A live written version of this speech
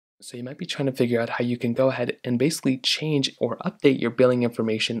So you might be trying to figure out how you can go ahead and basically change or update your billing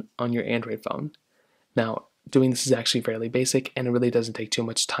information on your Android phone. Now, doing this is actually fairly basic and it really doesn't take too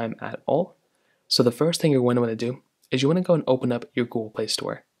much time at all. So the first thing you're going to want to do is you want to go and open up your Google Play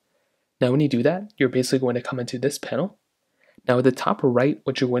Store. Now when you do that, you're basically going to come into this panel. Now at the top right,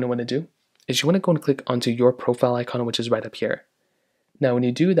 what you're going to want to do is you want to go and click onto your profile icon, which is right up here. Now when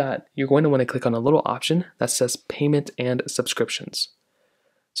you do that, you're going to want to click on a little option that says Payment and Subscriptions.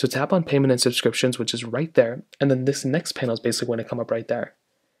 So tap on Payment and Subscriptions, which is right there, and then this next panel is basically going to come up right there.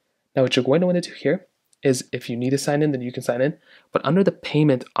 Now what you're going to want to do here is if you need to sign in, then you can sign in, but under the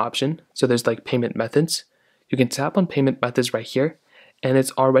payment option, so there's like payment methods, you can tap on payment methods right here, and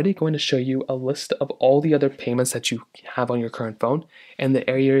it's already going to show you a list of all the other payments that you have on your current phone and the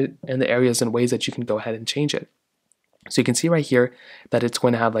areas and ways that you can go ahead and change it. So you can see right here that it's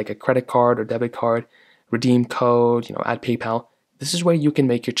going to have like a credit card or debit card, redeem code, add PayPal. This is where you can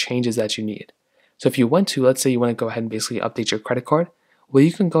make your changes that you need. So if you want to, let's say you want to go ahead and basically update your credit card, well,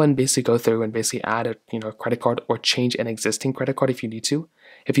 you can go ahead and basically go through and basically add a credit card or change an existing credit card if you need to.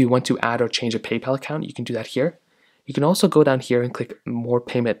 If you want to add or change a PayPal account, you can do that here. You can also go down here and click more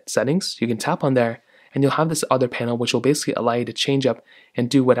payment settings. You can tap on there and you'll have this other panel which will basically allow you to change up and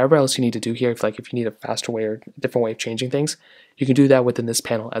do whatever else you need to do here. If you need a faster way or a different way of changing things, you can do that within this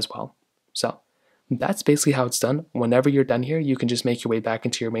panel as well. So that's basically how it's done. Whenever you're done here, you can just make your way back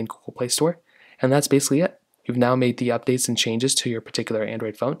into your main Google Play Store, and that's basically it. You've now made the updates and changes to your particular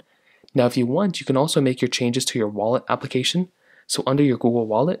Android phone. Now, if you want, you can also make your changes to your wallet application. So under your Google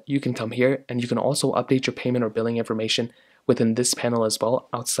Wallet, you can come here and you can also update your payment or billing information within this panel as well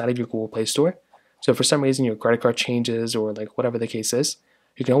outside of your Google Play Store. So if for some reason your credit card changes or whatever the case is,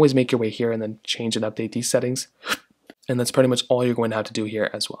 you can always make your way here and then change and update these settings. And that's pretty much all you're going to have to do here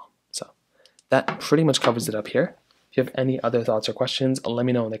as well. So that pretty much covers it up here. If you have any other thoughts or questions, let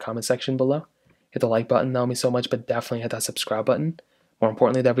me know in the comment section below. Hit the like button, that would mean so much, but definitely hit that subscribe button. More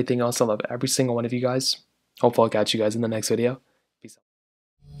importantly than everything else, I love every single one of you guys. Hopefully I'll catch you guys in the next video.